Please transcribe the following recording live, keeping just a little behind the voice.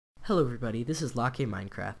Hello everybody, this is Locke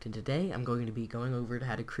Minecraft, and today I'm going to be going over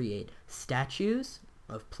how to create statues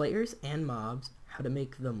of players and mobs, how to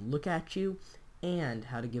make them look at you, and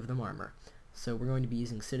how to give them armor. So we're going to be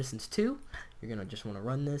using Citizens 2. You're going to just want to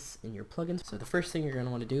run this in your plugins. So the first thing you're going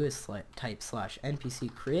to want to do is type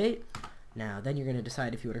 /npc create. Now then you're going to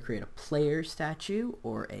decide if you want to create a player statue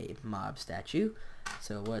or a mob statue.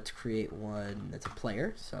 So let's create one that's a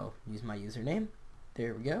player, so use my username.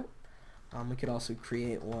 There we go. We could also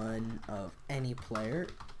create one of any player.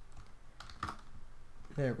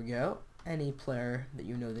 There we go. Any player that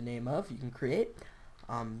you know the name of, you can create.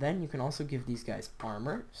 Then you can also give these guys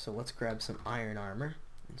armor. So let's grab some iron armor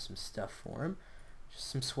and some stuff for him. Just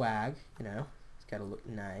some swag, you know. It's got to look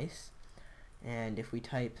nice. And if we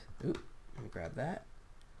type, let me grab that.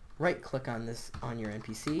 Right click on this on your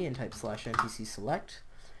NPC and type /npc select.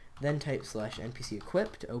 Then type /npc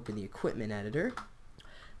equip to open the equipment editor.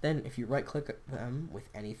 Then if you right click them with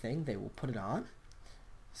anything, they will put it on.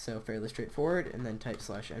 So fairly straightforward. And then type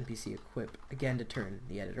 /npc equip again to turn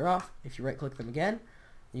the editor off. If you right click them again,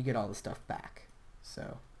 you get all the stuff back.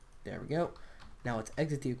 So there we go. Now let's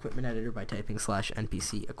exit the equipment editor by typing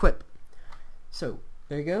 /npc equip. So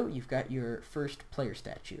there you go, you've got your first player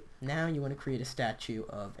statue. Now you want to create a statue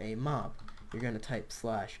of a mob. You're going to type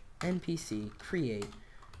 /npc create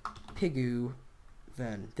Pigoo.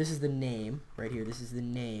 Then this is the name right here. This is the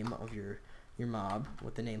name of your mob,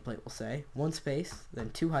 what the nameplate will say. One space,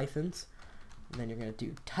 then two hyphens, and then you're going to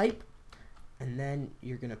do type, and then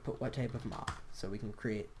you're going to put what type of mob. So we can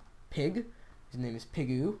create pig, his name is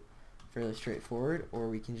Pigoo, fairly straightforward, or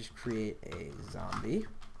we can just create a zombie,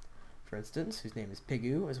 for instance, whose name is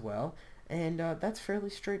Pigoo as well, and that's fairly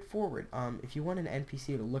straightforward. If you want an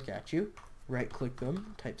NPC to look at you, right click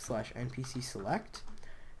them, type /npc select,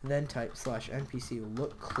 then type /npc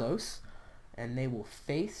look close, and they will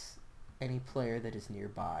face any player that is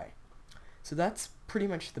nearby. So that's pretty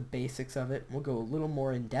much the basics of it. We'll go a little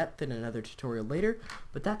more in depth in another tutorial later,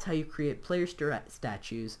 but that's how you create player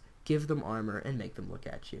statues, give them armor, and make them look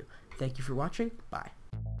at you. Thank you for watching. Bye.